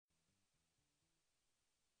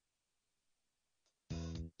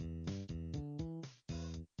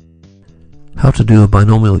How to do a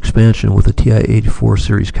binomial expansion with a TI-84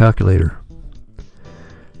 series calculator.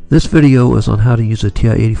 This video is on how to use a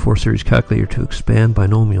TI-84 series calculator to expand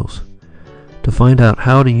binomials. To find out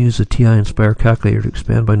how to use a TI Inspire calculator to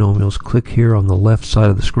expand binomials, click here on the left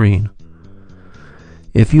side of the screen.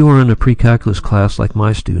 If you are in a pre-calculus class like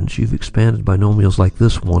my students, you've expanded binomials like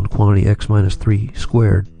this one, quantity x minus 3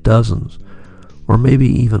 squared, dozens, or maybe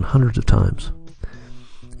even hundreds of times.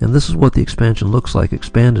 And this is what the expansion looks like.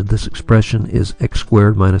 Expanded, this expression is x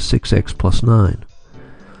squared minus 6x plus 9.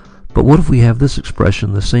 But what if we have this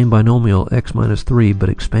expression, the same binomial x minus 3, but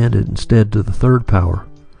expanded instead to the third power?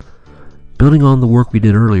 Building on the work we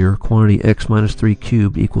did earlier, quantity x minus 3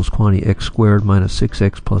 cubed equals quantity x squared minus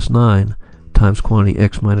 6x plus 9 times quantity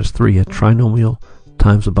x minus 3, a trinomial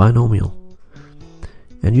times a binomial.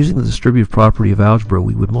 And using the distributive property of algebra,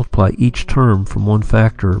 we would multiply each term from one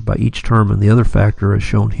factor by each term in the other factor as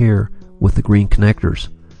shown here with the green connectors.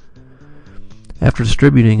 After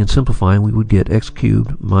distributing and simplifying, we would get x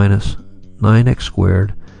cubed minus 9x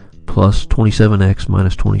squared plus 27x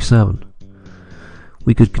minus 27.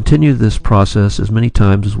 We could continue this process as many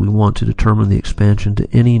times as we want to determine the expansion to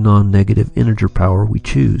any non-negative integer power we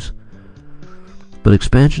choose. But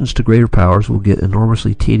expansions to greater powers will get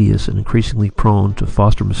enormously tedious and increasingly prone to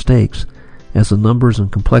foster mistakes as the numbers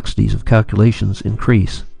and complexities of calculations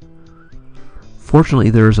increase.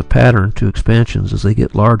 Fortunately, there is a pattern to expansions as they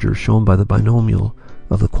get larger, shown by the binomial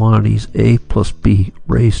of the quantities a plus b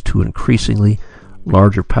raised to increasingly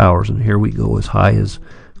larger powers, and here we go as high as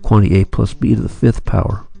quantity a plus b to the fifth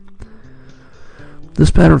power.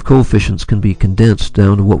 This pattern of coefficients can be condensed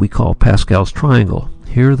down to what we call Pascal's triangle.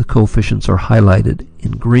 Here the coefficients are highlighted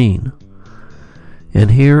in green,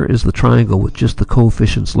 and here is the triangle with just the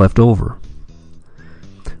coefficients left over.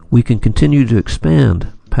 We can continue to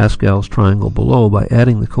expand Pascal's triangle below by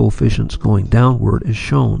adding the coefficients going downward as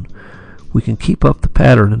shown. We can keep up the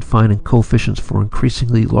pattern in finding coefficients for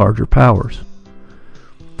increasingly larger powers.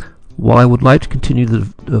 While I would like to continue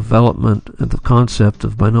the development of the concept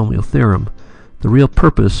of binomial theorem, the real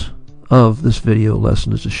purpose of this video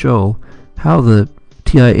lesson is to show how the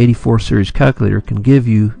TI-84 series calculator can give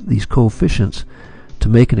you these coefficients to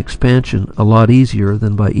make an expansion a lot easier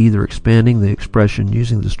than by either expanding the expression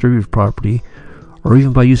using the distributive property or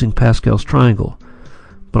even by using Pascal's triangle.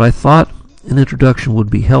 But I thought an introduction would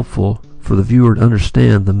be helpful for the viewer to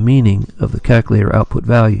understand the meaning of the calculator output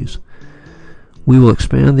values. We will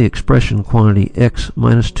expand the expression quantity x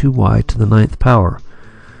minus 2y to the ninth power.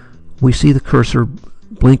 We see the cursor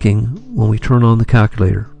blinking when we turn on the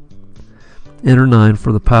calculator. Enter 9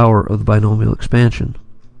 for the power of the binomial expansion.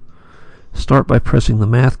 Start by pressing the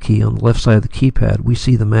Math key on the left side of the keypad. We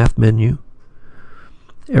see the Math menu.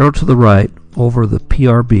 Arrow to the right over the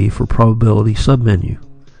PRB for probability submenu.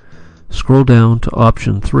 Scroll down to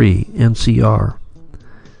option 3, NCR.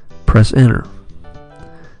 Press Enter.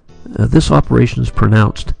 This operation is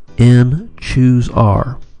pronounced N choose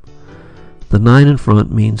R. The 9 in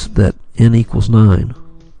front means that N equals 9.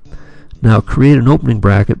 Now create an opening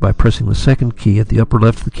bracket by pressing the second key at the upper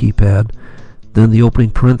left of the keypad, then the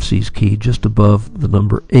opening parentheses key just above the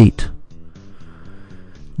number 8.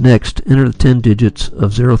 Next, enter the 10 digits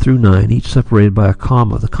of 0 through 9, each separated by a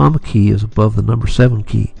comma. The comma key is above the number 7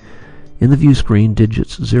 key. In the view screen,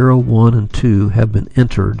 digits 0, 1, and 2 have been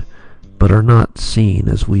entered, but are not seen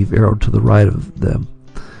as we've arrowed to the right of them.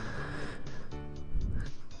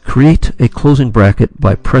 Create a closing bracket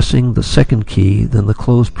by pressing the second key, then the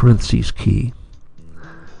close parentheses key.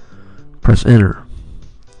 Press Enter.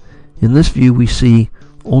 In this view, we see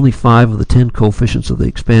only 5 of the 10 coefficients of the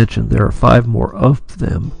expansion. There are 5 more of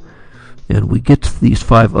them, and we get to these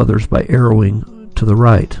 5 others by arrowing to the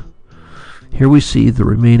right. Here we see the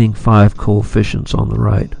remaining 5 coefficients on the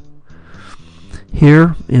right.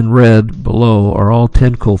 Here, in red below, are all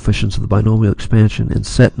 10 coefficients of the binomial expansion in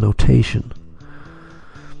set notation.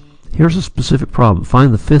 Here's a specific problem.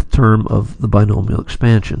 Find the fifth term of the binomial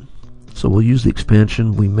expansion. So we'll use the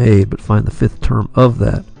expansion we made, but find the fifth term of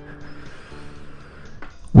that.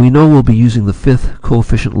 We know we'll be using the fifth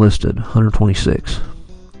coefficient listed, 126.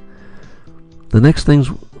 The next things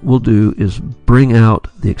we'll do is bring out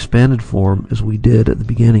the expanded form as we did at the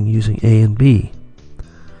beginning using a and b.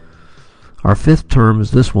 Our fifth term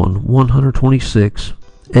is this one,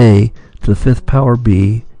 126a to the fifth power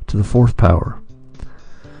b to the fourth power.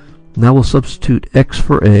 Now we'll substitute x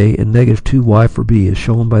for a and negative 2y for b as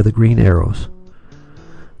shown by the green arrows.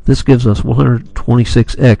 This gives us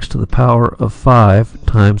 126x to the power of 5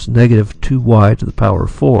 times negative 2y to the power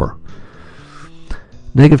of 4.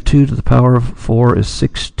 Negative 2 to the power of 4 is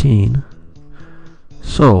 16.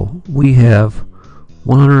 So we have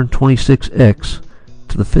 126x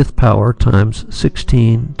to the 5th power times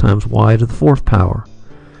 16 times y to the 4th power.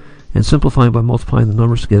 And simplifying by multiplying the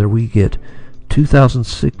numbers together, we get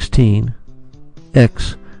 2016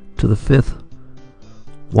 x to the 5th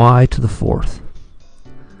y to the 4th,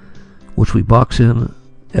 which we box in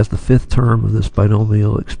as the 5th term of this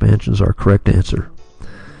binomial expansion is our correct answer.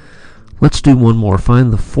 Let's do one more.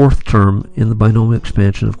 Find the 4th term in the binomial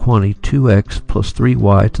expansion of quantity 2x plus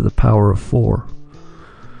 3y to the power of 4.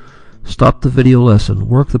 Stop the video lesson,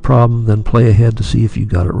 work the problem, then play ahead to see if you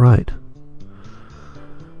got it right.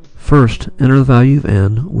 First, enter the value of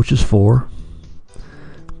n, which is 4.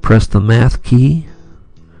 Press the Math key,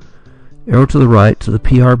 arrow to the right to the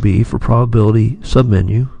PRB for probability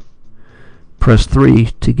submenu. Press 3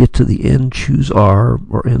 to get to the N Choose R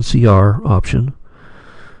or NCR option.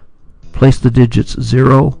 Place the digits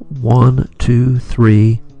 0, 1, 2,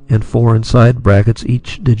 3, and 4 inside brackets,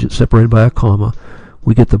 each digit separated by a comma.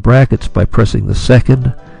 We get the brackets by pressing the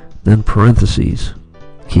second, then parentheses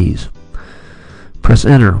keys. Press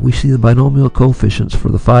enter. We see the binomial coefficients for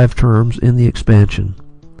the 5 terms in the expansion.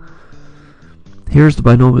 Here's the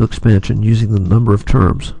binomial expansion using the number of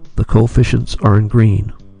terms. The coefficients are in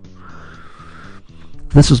green.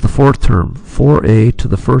 This is the 4th term, 4a to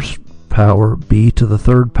the 1st power, b to the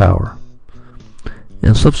 3rd power.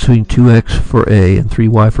 And substituting 2x for a and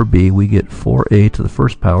 3y for b, we get 4a to the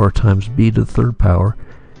 1st power times b to the 3rd power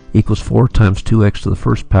equals 4 times 2x to the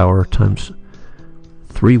 1st power times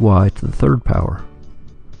 3y to the 3rd power,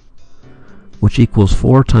 which equals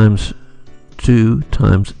 4 times 2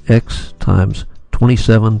 times x times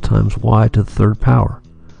 27 times y to the 3rd power.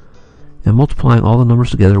 And multiplying all the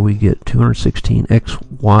numbers together, we get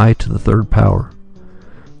 216xy to the 3rd power,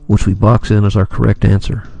 which we box in as our correct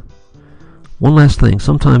answer. One last thing,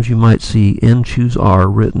 sometimes you might see N Choose R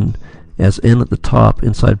written as N at the top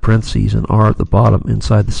inside parentheses and R at the bottom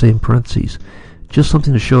inside the same parentheses. Just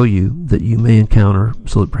something to show you that you may encounter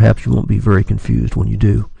so that perhaps you won't be very confused when you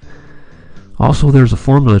do. Also, there's a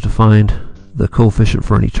formula to find the coefficient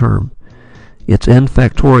for any term. It's n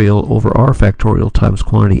factorial over r factorial times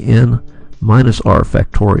quantity n minus r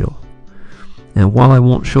factorial. And while I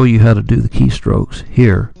won't show you how to do the keystrokes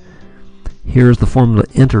here's the formula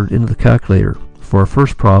entered into the calculator. For our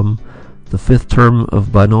first problem, the 5th term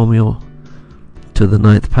of binomial to the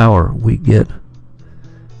 9th power, we get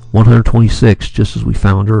 126, just as we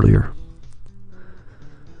found earlier.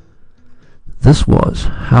 This was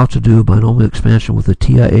how to do a binomial expansion with the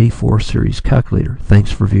TI-84 series calculator.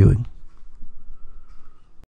 Thanks for viewing.